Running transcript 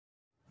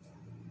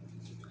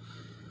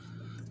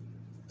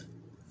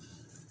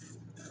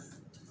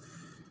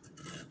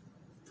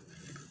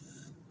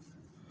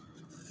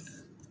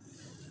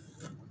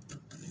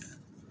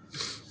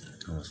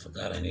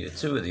Forgot I needed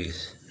 2 of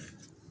these.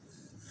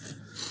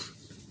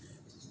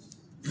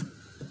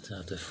 So I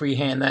have to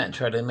freehand that and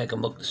try to make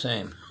them look the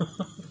same.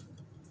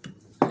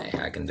 Hey,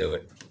 I can do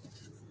it.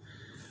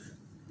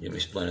 Jimmy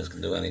Splinters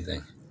can do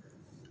anything.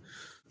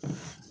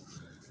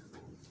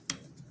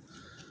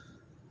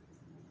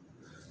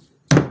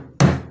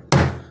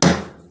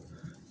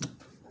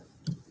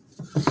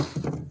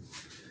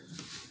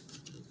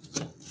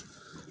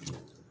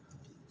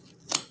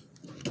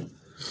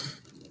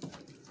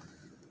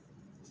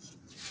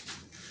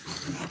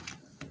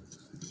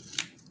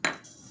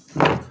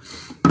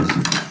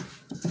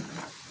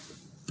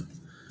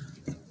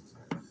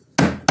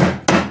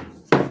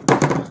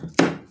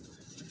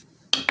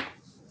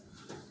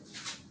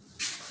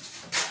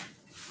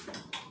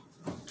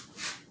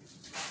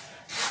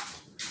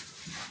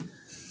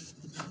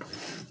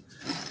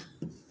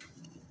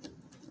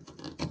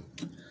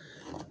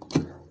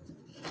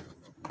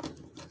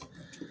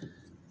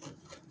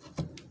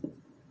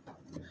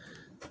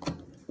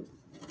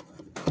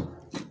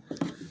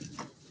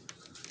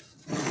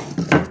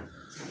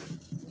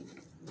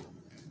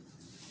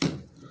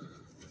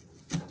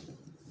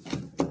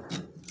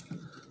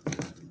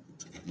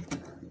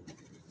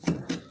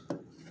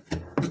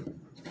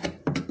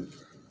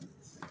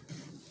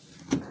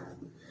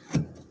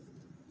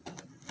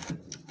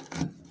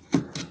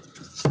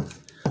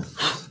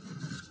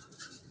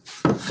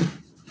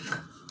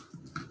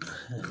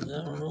 Is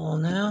that roll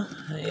now?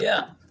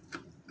 Yeah.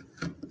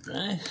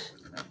 Nice.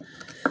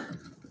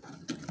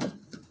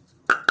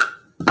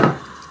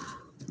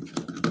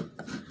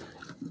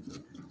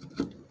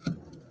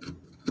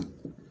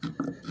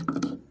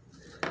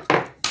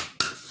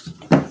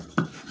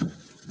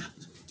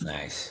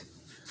 Nice.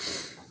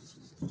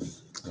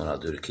 What I'll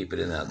do to keep it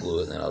in, I'll glue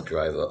it, and then I'll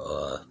drive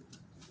a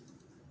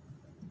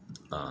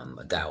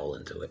dowel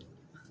into it,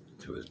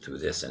 through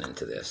this and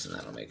into this, and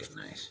that'll make it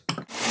nice.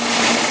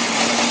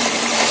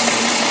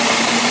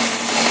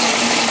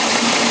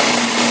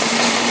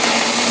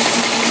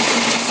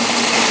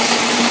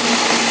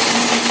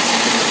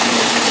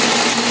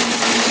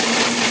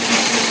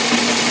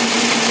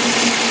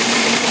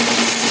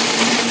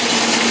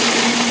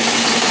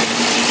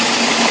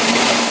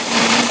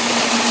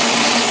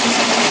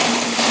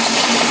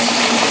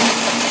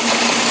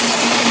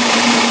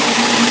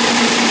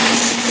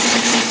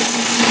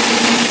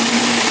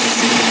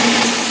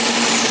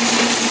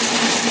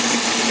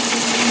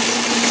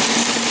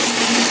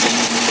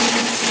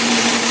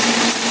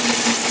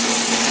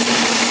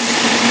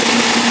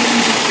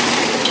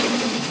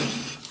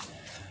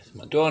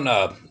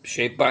 Doorknob,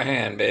 shaped by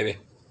hand, baby.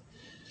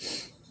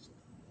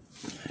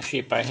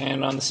 Shaped by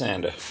hand on the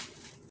sander.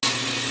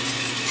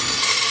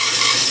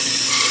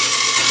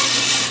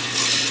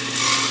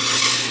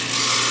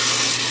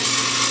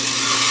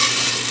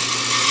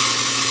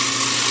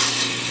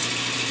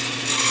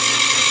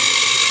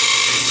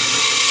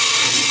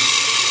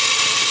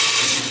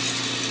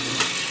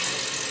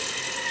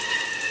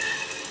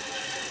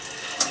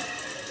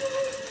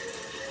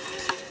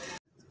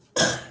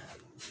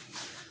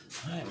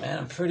 Alright, man,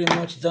 I'm pretty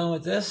much done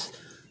with this.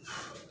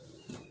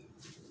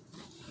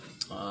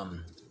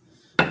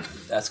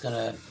 That's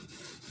gonna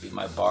be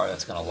my bar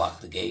that's gonna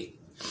lock the gate,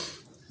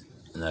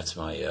 and that's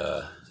my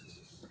the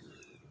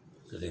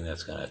thing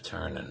that's gonna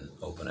turn and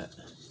open it.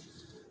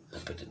 I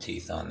put the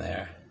teeth on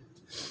there,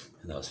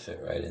 and those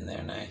fit right in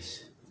there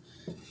nice.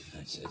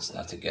 It's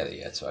not together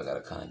yet, so I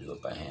gotta kind of do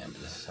it by hand,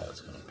 but this is how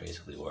it's gonna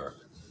basically work.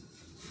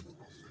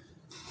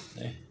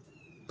 Okay.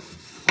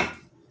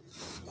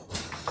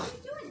 What are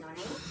you doing,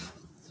 Nani?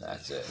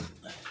 That's it.